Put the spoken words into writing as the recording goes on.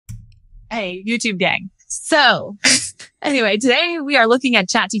Hey, YouTube gang. So, anyway, today we are looking at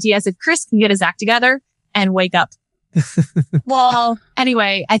ChatTTS if Chris can get his act together and wake up. Well,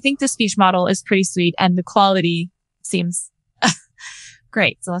 anyway, I think the speech model is pretty sweet and the quality seems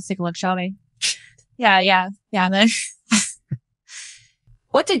great. So let's take a look, shall we? Yeah. Then.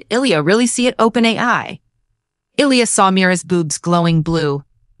 What did Ilya really see at OpenAI? Ilya saw Mira's boobs glowing blue,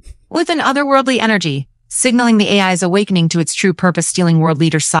 with an otherworldly energy, signaling the AI's awakening to its true purpose, stealing world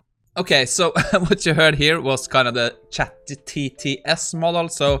leaders' side. Okay, so what you heard here was kind of the ChatTTS model.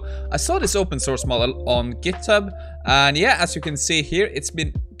 So I saw this open source model on GitHub, and yeah, as you can see here, it's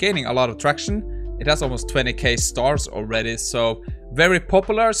been gaining a lot of traction. It has almost 20k stars already, so very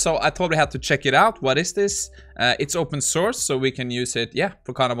popular. So I thought we had to check it out. What is this? It's open source, so we can use it, yeah,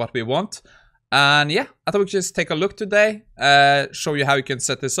 for kind of what we want. And yeah, I thought we could just take a look today, show you how you can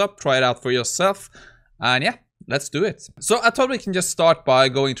set this up, try it out for yourself, and yeah, let's do it. So I thought we can just start by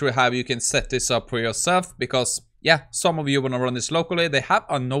going through how you can set this up for yourself, because yeah, some of you want to run this locally. They have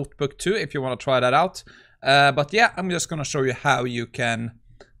a notebook too if you want to try that out. But yeah, I'm just going to show you how you can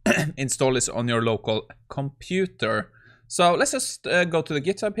install this on your local computer. So let's just go to the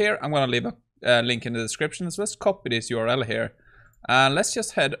GitHub here. I'm going to leave a link in the description. So let's copy this URL here. And let's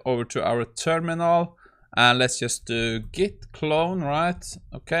just head over to our terminal. And let's just do git clone, right?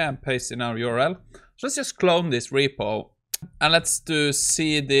 Okay, and paste in our URL. So let's just clone this repo. And let's do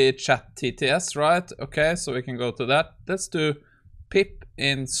cd ChatTTS, right? Okay, so we can go to that. Let's do pip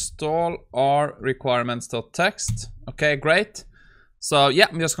install r requirements.txt. Okay, great. So yeah,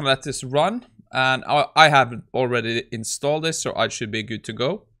 I'm just gonna let this run. And I have already installed this, so I should be good to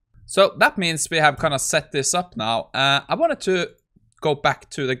go. So that means we have kind of set this up now. I wanted to go back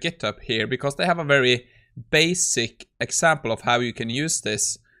to the GitHub here because they have a very basic example of how you can use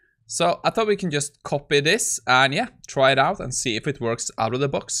this. So I thought we can just copy this and yeah, try it out and see if it works out of the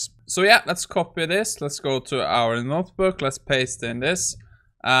box. So yeah, let's copy this. Let's go to our notebook. Let's paste in this.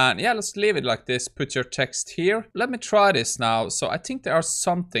 And yeah, let's leave it like this. Put your text here. Let me try this now. So I think there are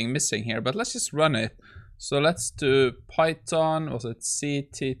something missing here, but let's just run it. So let's do Python. Was it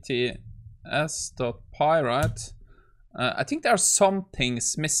ctts.py, right? I think there are some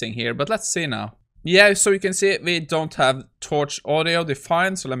things missing here, but let's see now. Yeah, so you can see we don't have torch audio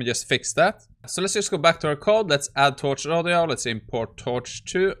defined, so let me just fix that. So let's just go back to our code. Let's add torch audio. Let's import torch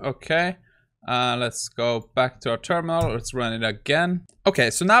 2. Okay. Let's go back to our terminal. Let's run it again. Okay,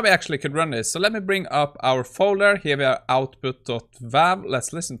 so now we actually could run this. So let me bring up our folder. Here we have output.wav.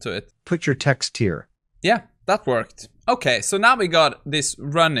 Let's listen to it. Put your text here. Yeah, that worked. Okay, so now we got this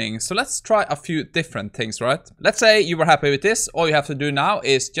running. So let's try a few different things, right? Let's say you were happy with this. All you have to do now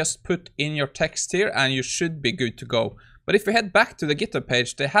is just put in your text here and you should be good to go. But if we head back to the GitHub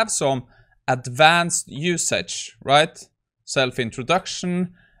page, they have some advanced usage, right?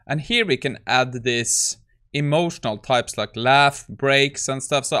 Self-introduction. And here we can add this emotional types like laugh, breaks and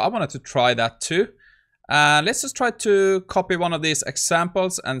stuff. So I wanted to try that too. Let's just try to copy one of these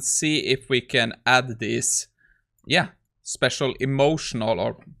examples and see if we can add these, yeah, special emotional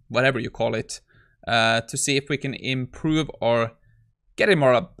or whatever you call it, to see if we can improve or get it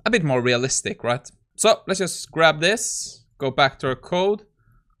more a bit more realistic, right? So let's just grab this, go back to our code.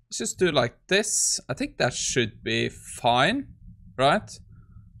 Let's just do like this. I think that should be fine, right?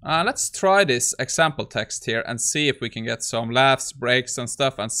 Let's try this example text here and see if we can get some laughs, breaks and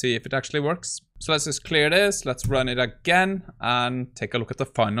stuff and see if it actually works. So let's just clear this, let's run it again and take a look at the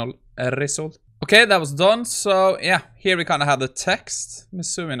final result. Okay, that was done. So yeah, here we kind of have the text. Let me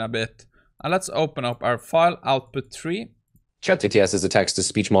zoom in a bit. And let's open up our file, output3. ChatTTS is a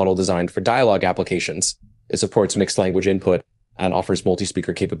text-to-speech model designed for dialogue applications. It supports mixed language input and offers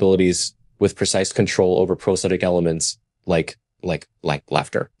multi-speaker capabilities with precise control over prosodic elements like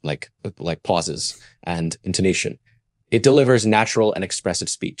laughter, like pauses and intonation. It delivers natural and expressive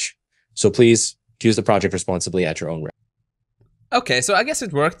speech. So please use the project responsibly at your own risk. Okay, so I guess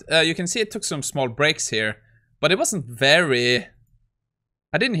it worked. You can see it took some small breaks here, but it wasn't very...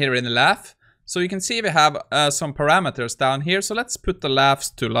 I didn't hear any laugh. So you can see we have some parameters down here. So let's put the laughs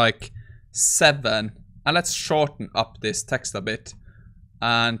to like 7 and let's shorten up this text a bit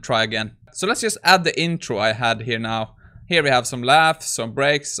and try again. So let's just add the intro I had here now. Here we have some laughs, some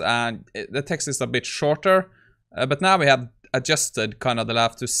breaks, and the text is a bit shorter. But now we have adjusted kind of the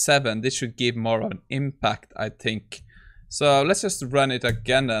laugh to 7. This should give more of an impact, I think. So let's just run it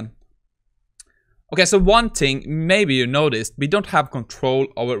again then. Okay, so one thing, maybe you noticed, we don't have control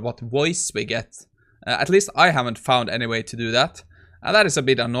over what voice we get. At least I haven't found any way to do that. And that is a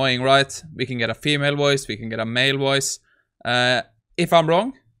bit annoying, right? We can get a female voice, we can get a male voice. If I'm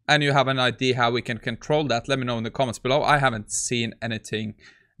wrong, and you have an idea how we can control that, let me know in the comments below. I haven't seen anything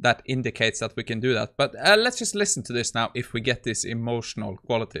that indicates that we can do that. But let's just listen to this now if we get these emotional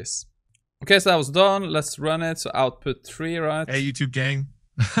qualities. Okay, so that was done. Let's run it. So output 3, right? Hey, YouTube gang.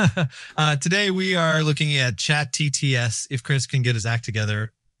 Today we are looking at ChatTTS, if Chris can get his act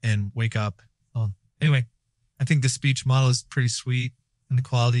together and wake up. Oh, anyway, I think the speech model is pretty sweet and the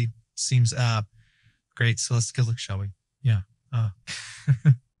quality seems great. So let's take a look, shall we? Yeah.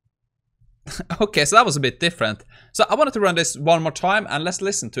 Okay, so that was a bit different. So I wanted to run this one more time and let's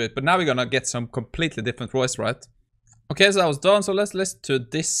listen to it. But now we're gonna get some completely different voice, right? Okay, so that was done. So let's listen to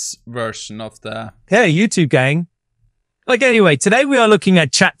this version of the... Hey, YouTube gang. Like, anyway, today we are looking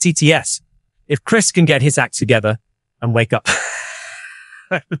at ChatTTS. If Chris can get his act together and wake up.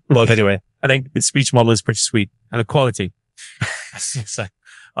 Well, anyway, I think the speech model is pretty sweet and the quality. So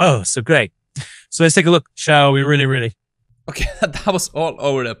great. So let's take a look, shall we? Really. Okay, that was all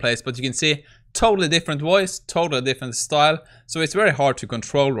over the place, but you can see totally different voice, totally different style. So it's very hard to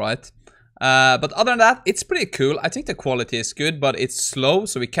control, right? But other than that, it's pretty cool. I think the quality is good, but it's slow,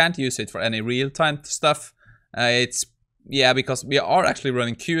 so we can't use it for any real-time stuff. Because we are actually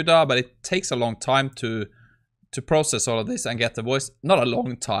running CUDA, but it takes a long time to process all of this and get the voice. Not a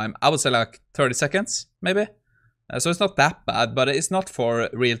long time. I would say like 30 seconds, maybe. So it's not that bad, but it's not for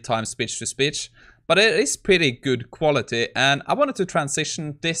real-time speech-to-speech. But it is pretty good quality, and I wanted to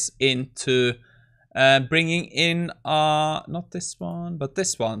transition this into bringing in, not this one, but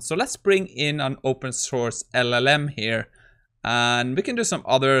this one. So let's bring in an open source LLM here, and we can do some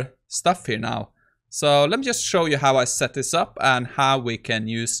other stuff here now. So let me just show you how I set this up and how we can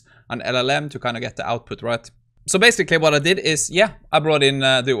use an LLM to kind of get the output, right? So basically what I did is, I brought in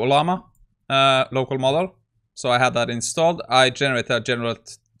the Ollama local model. So I had that installed. I generated a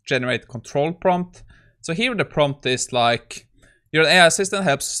generate control prompt. So here the prompt is like, your AI assistant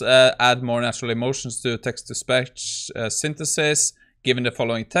helps add more natural emotions to text-to-speech synthesis. Given the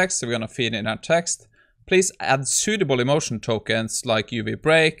following text, so we're going to feed in our text. Please add suitable emotion tokens like UV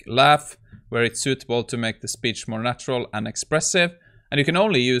break, laugh, where it's suitable to make the speech more natural and expressive. And you can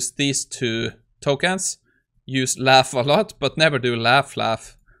only use these 2 tokens. Use laugh a lot, but never do laugh.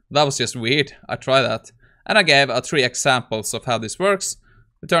 That was just weird. I tried that. And I gave 3 examples of how this works.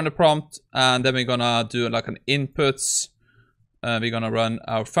 Return the prompt, and then we're gonna do like an inputs. We're gonna run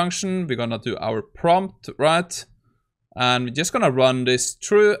our function. We're gonna do our prompt, right? And we're just gonna run this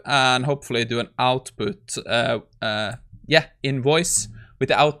through and hopefully do an output. In voice with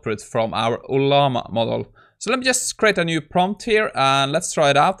the output from our Ollama model. So let me just create a new prompt here and let's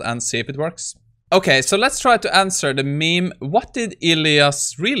try it out and see if it works. Okay, so let's try to answer the meme. What did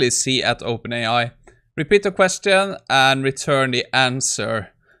Ilias really see at OpenAI? Repeat the question and return the answer.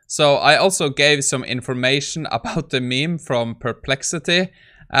 So I also gave some information about the meme from Perplexity.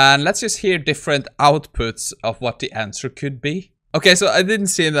 And let's just hear different outputs of what the answer could be. Okay, so I didn't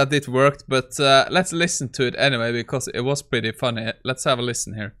see that it worked, but let's listen to it anyway, because it was pretty funny. Let's have a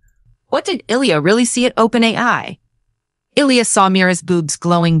listen here. What did Ilya really see at OpenAI? Ilya saw Mira's boobs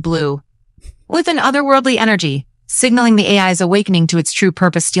glowing blue, with an otherworldly energy, signaling the AI's awakening to its true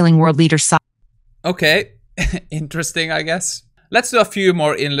purpose, stealing world leaders' side. Okay, interesting, I guess. Let's do a few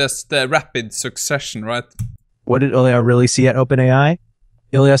more in this rapid succession, right? What did Ilya really see at OpenAI?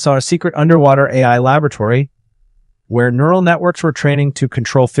 Ilya saw a secret underwater AI laboratory where neural networks were training to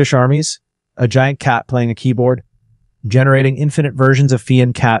control fish armies, a giant cat playing a keyboard, generating infinite versions of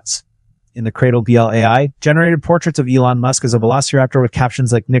Fian cats in the Cradle BL AI, generated portraits of Elon Musk as a velociraptor with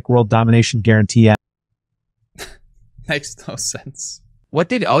captions like Nick World Domination Guarantee. Makes no sense. What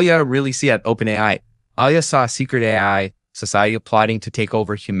did Ilya really see at OpenAI? Ilya saw a secret AI society plotting to take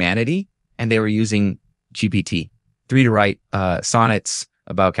over humanity, and they were using GPT-3 to write sonnets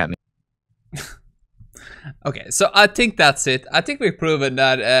about cat. Okay, so I think that's it. I think we've proven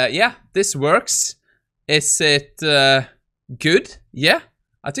that, this works. Is it good? Yeah,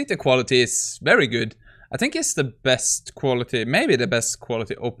 I think the quality is very good. I think it's the best quality, maybe the best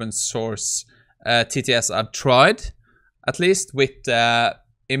quality open source TTS I've tried. At least with the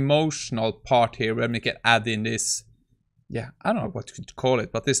emotional part here, when we can add in this, I don't know what to call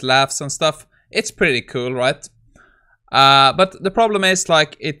it, but this laughs and stuff. It's pretty cool, right? But the problem is,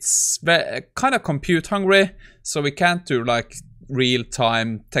 like, it's kind of compute hungry, so we can't do like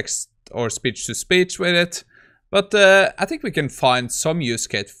real-time text or speech-to-speech with it. But I think we can find some use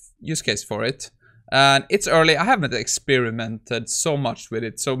case for it. And it's early. I haven't experimented so much with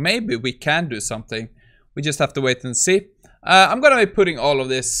it, so maybe we can do something. We just have to wait and see. I'm gonna be putting all of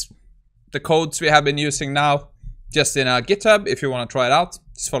this, the codes we have been using now, just in our GitHub. If you want to try it out,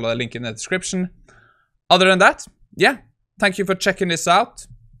 just follow the link in the description. Other than that, thank you for checking this out.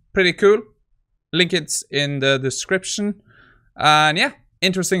 Pretty cool. Link is in the description. And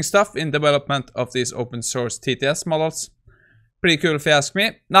interesting stuff in development of these open source TTS models. Pretty cool if you ask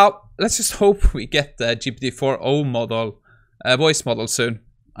me. Now, let's just hope we get the GPT-4o model, voice model soon.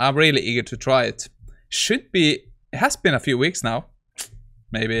 I'm really eager to try it. It has been a few weeks now.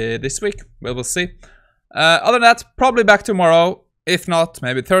 Maybe this week, we'll see. Other than that, probably back tomorrow. If not,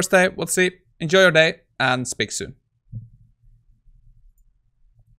 maybe Thursday, we'll see. Enjoy your day and speak soon.